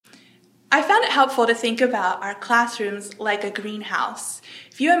I found it helpful to think about our classrooms like a greenhouse.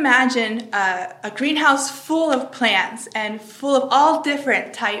 If you imagine a greenhouse full of plants and full of all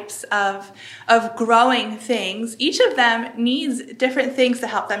different types of growing things, each of them needs different things to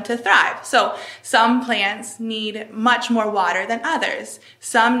help them to thrive. So some plants need much more water than others.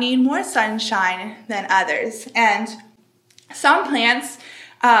 Some need more sunshine than others. And some plants,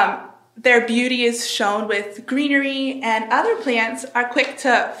 their beauty is shown with greenery, and other plants are quick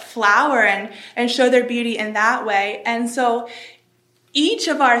to flower and show their beauty in that way. And so each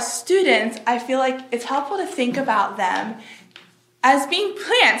of our students, I feel like it's helpful to think about them as being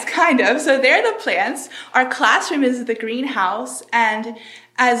plants, kind of. So they're the plants. Our classroom is the greenhouse, and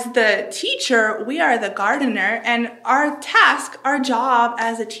as the teacher, we are the gardener, and our task, our job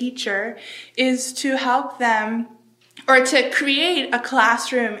as a teacher is to help them, or to create a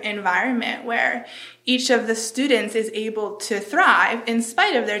classroom environment where each of the students is able to thrive in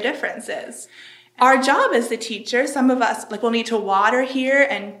spite of their differences. Our job as the teacher, some of us will need to water here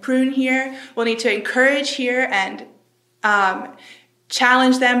and prune here. We'll need to encourage here and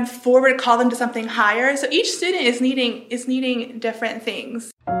challenge them forward, call them to something higher. So each student is needing different things.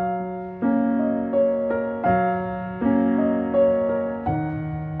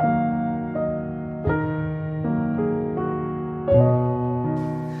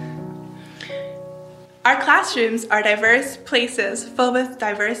 Our classrooms are diverse places filled with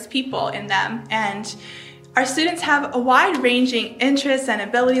diverse people in them, and our students have a wide-ranging interests and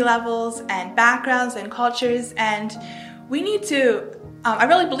ability levels and backgrounds and cultures, and we need to, I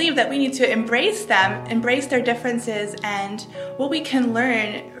really believe that we need to embrace them, embrace their differences and what we can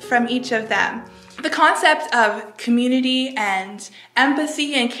learn from each of them. The concept of community and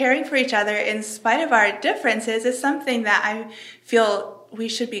empathy and caring for each other in spite of our differences is something that I feel we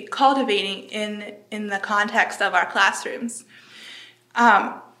should be cultivating in the context of our classrooms.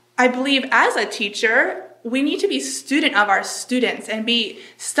 I believe as a teacher, we need to be student of our students and be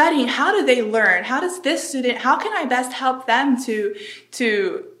studying how do they learn? How can I best help them to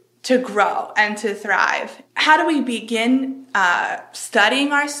grow and to thrive? How do we begin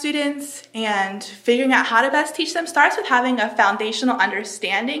studying our students and figuring out how to best teach them? Starts with having a foundational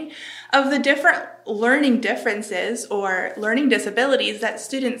understanding of the different learning differences or learning disabilities that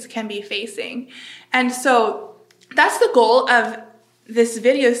students can be facing. And so that's the goal of this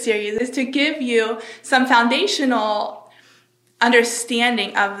video series, is to give you some foundational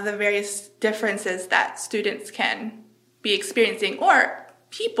understanding of the various differences that students can be experiencing, or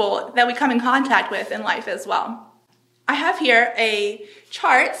people that we come in contact with in life as well. I have here a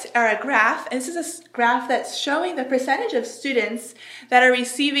chart or a graph, and this is a graph that's showing the percentage of students that are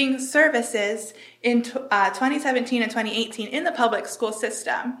receiving services in 2017 and 2018 in the public school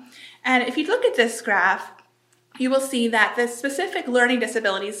system. And if you look at this graph, you will see that the specific learning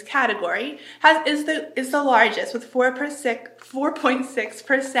disabilities category is the largest, with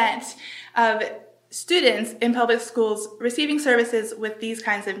 4.6% of students in public schools receiving services with these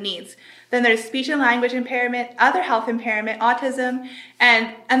kinds of needs. Then there's speech and language impairment, other health impairment, autism,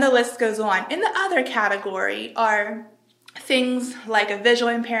 and the list goes on. In the other category are things like a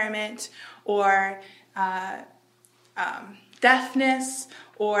visual impairment or deafness,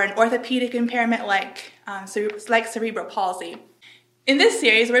 or an orthopedic impairment like cerebral palsy. In this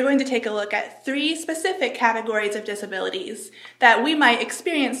series, we're going to take a look at 3 specific categories of disabilities that we might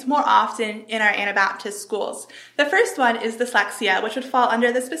experience more often in our Anabaptist schools. The first one is dyslexia, which would fall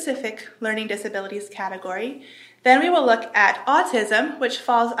under the specific learning disabilities category. Then we will look at autism, which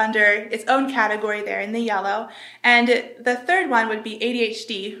falls under its own category there in the yellow. And the third one would be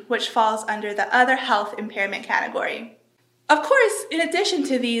ADHD, which falls under the other health impairment category. Of course, in addition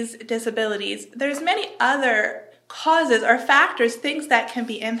to these disabilities, there's many other causes or factors, things that can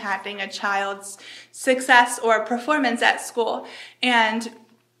be impacting a child's success or performance at school. And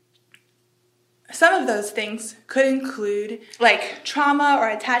some of those things could include like trauma or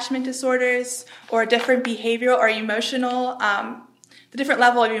attachment disorders, or different behavioral or emotional, the different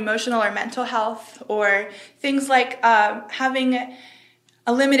level of emotional or mental health, or things like having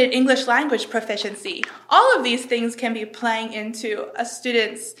a limited English language proficiency. All of these things can be playing into a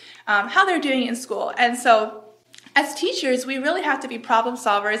student's, how they're doing in school. And so as teachers, we really have to be problem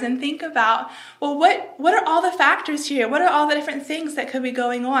solvers and think about, well, what are all the factors here? What are all the different things that could be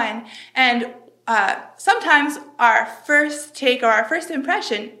going on? And sometimes our first take or our first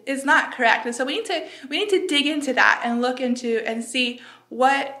impression is not correct. And so we need to dig into that and look into and see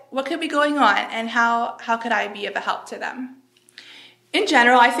what could be going on and how could I be of a help to them. In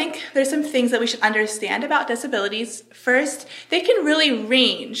general, I think there's some things that we should understand about disabilities. First, they can really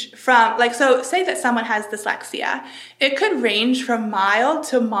range from, so say that someone has dyslexia. It could range from mild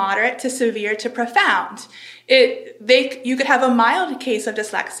to moderate to severe to profound. You could have a mild case of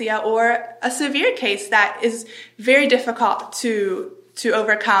dyslexia or a severe case that is very difficult to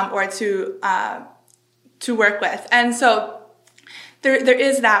overcome or to work with. And so there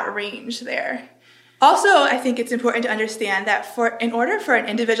is that range there. Also, I think it's important to understand that in order for an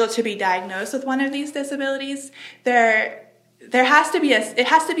individual to be diagnosed with one of these disabilities, it has to be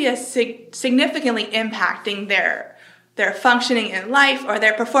significantly impacting their functioning in life or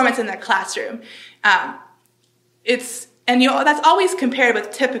their performance in their classroom. That's always compared with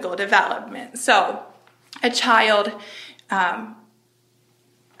typical development. So a child, like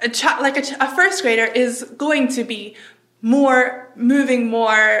a first grader is going to be moving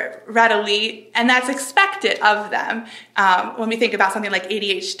more readily, and that's expected of them. When we think about something like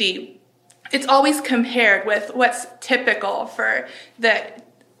ADHD, it's always compared with what's typical for the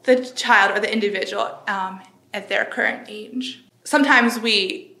child or the individual at their current age. Sometimes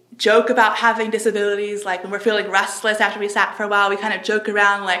we joke about having disabilities, like when we're feeling restless after we sat for a while, we kind of joke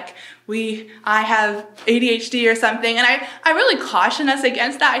around like I have ADHD or something. And I really caution us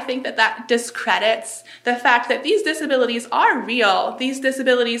against that. I think that discredits the fact that these disabilities are real. These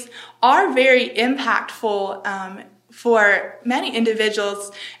disabilities are very impactful for many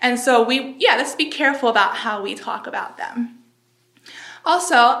individuals. And so let's be careful about how we talk about them.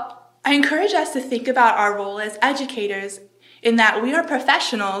 Also, I encourage us to think about our role as educators in that we are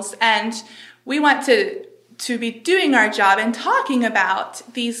professionals and we want to be doing our job and talking about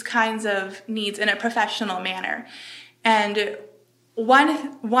these kinds of needs in a professional manner. And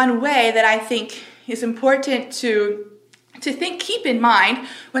one way that I think is important to keep in mind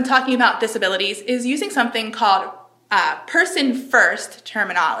when talking about disabilities is using something called person-first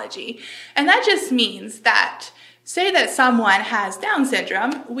terminology. And that just means that, say that someone has Down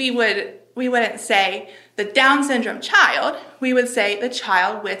syndrome, we wouldn't say the Down syndrome child, we would say the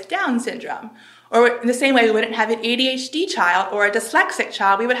child with Down syndrome. Or in the same way, we wouldn't have an ADHD child or a dyslexic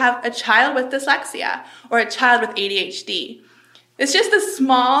child. We would have a child with dyslexia or a child with ADHD. It's just a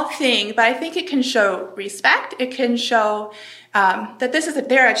small thing, but I think it can show respect. It can show that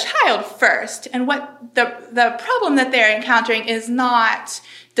they're a child first, and what the problem that they're encountering is not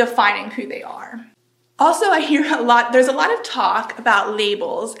defining who they are. Also, I hear there's a lot of talk about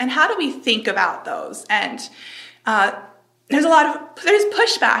labels and how do we think about those. And there's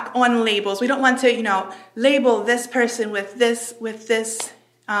pushback on labels. We don't want to, label this person with this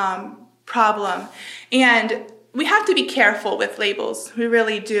problem. And we have to be careful with labels. We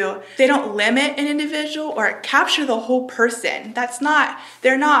really do. They don't limit an individual or capture the whole person. That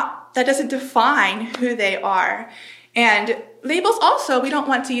doesn't define who they are. And labels also, we don't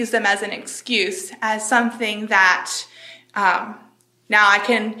want to use them as an excuse, as something that now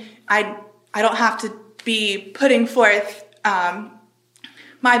I don't have to be putting forth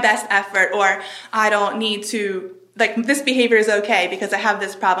my best effort, or I don't need to, this behavior is okay because I have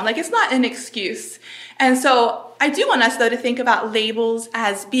this problem. It's not an excuse. And so I do want us, though, to think about labels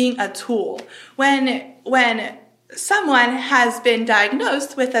as being a tool. When someone has been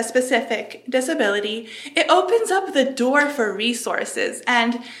diagnosed with a specific disability, it opens up the door for resources.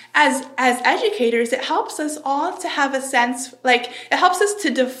 And as educators, it helps us all to have a sense, it helps us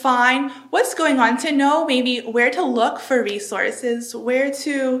to define what's going on, to know maybe where to look for resources,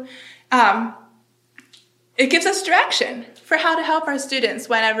 it gives us direction for how to help our students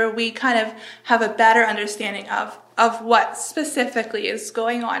whenever we kind of have a better understanding of what specifically is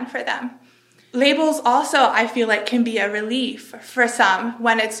going on for them. Labels also, I feel like, can be a relief for some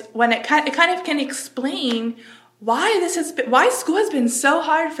when it kind of can explain why school has been so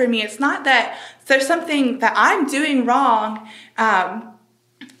hard for me. It's not that there's something that I'm doing wrong.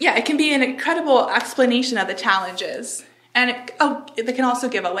 It can be an incredible explanation of the challenges, and it can also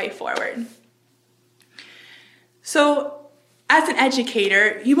give a way forward. So, as an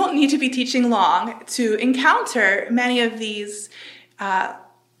educator, you won't need to be teaching long to encounter many of these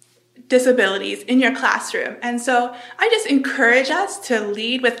disabilities in your classroom. And so I just encourage us to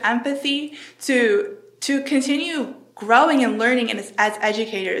lead with empathy, to continue growing and learning as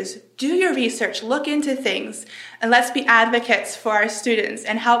educators. Do your research, look into things, and let's be advocates for our students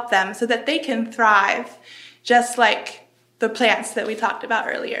and help them so that they can thrive, just like the plants that we talked about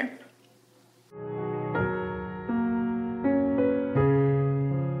earlier.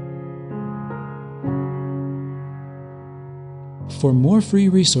 For more free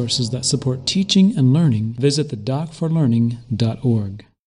resources that support teaching and learning, visit thedocforlearning.org.